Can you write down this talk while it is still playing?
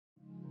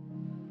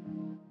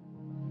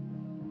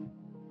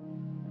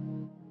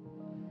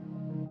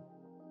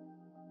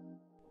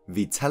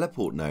The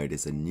teleport node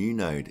is a new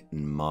node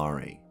in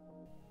Mari.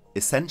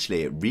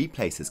 Essentially, it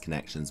replaces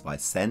connections by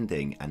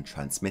sending and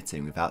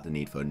transmitting without the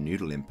need for a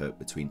noodle input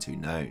between two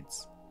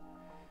nodes.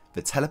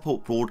 The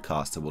teleport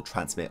broadcaster will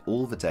transmit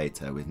all the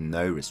data with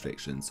no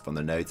restrictions from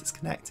the nodes it's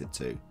connected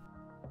to.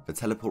 The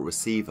teleport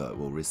receiver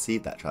will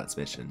receive that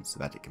transmission so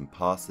that it can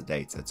pass the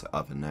data to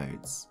other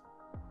nodes.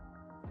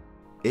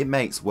 It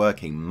makes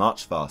working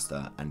much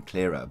faster and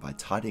clearer by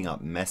tidying up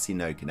messy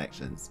node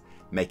connections,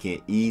 making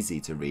it easy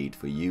to read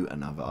for you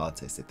and other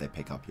artists if they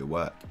pick up your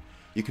work.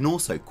 You can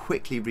also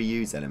quickly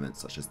reuse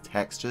elements such as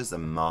textures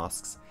and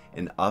masks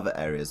in other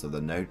areas of the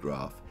node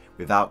graph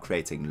without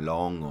creating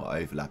long or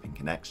overlapping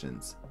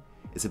connections.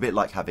 It's a bit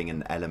like having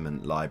an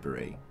element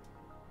library.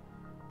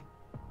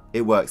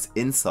 It works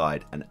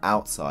inside and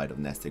outside of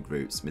nested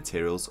groups,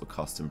 materials or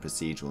custom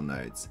procedural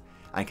nodes,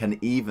 and can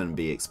even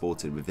be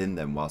exported within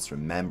them whilst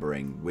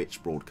remembering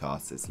which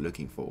broadcast it's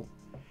looking for,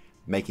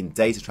 making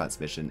data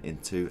transmission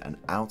into and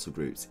out of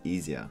groups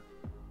easier.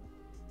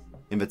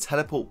 In the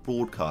teleport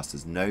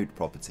broadcaster's node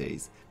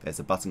properties, there's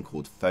a button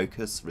called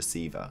Focus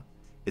Receiver.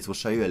 It will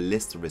show you a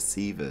list of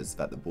receivers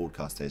that the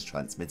broadcaster is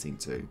transmitting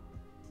to.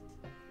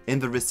 In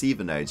the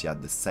receiver node, you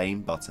have the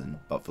same button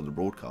but for the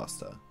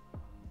broadcaster.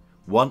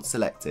 Once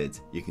selected,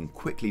 you can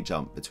quickly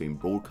jump between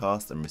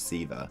broadcast and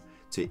receiver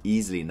to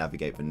easily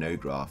navigate the node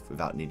graph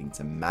without needing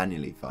to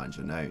manually find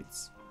your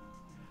nodes.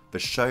 The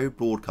Show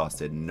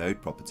Broadcasted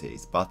Node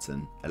Properties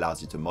button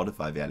allows you to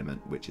modify the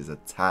element which is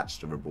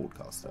attached to the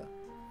broadcaster.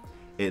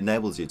 It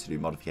enables you to do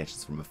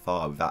modifications from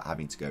afar without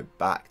having to go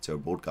back to a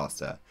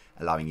broadcaster,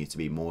 allowing you to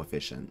be more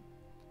efficient.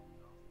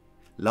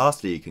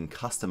 Lastly, you can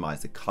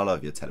customize the color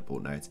of your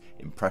teleport nodes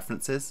in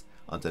Preferences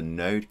under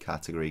Node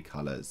Category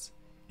Colors,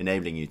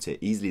 enabling you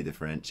to easily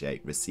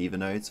differentiate receiver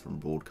nodes from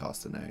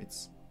broadcaster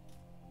nodes.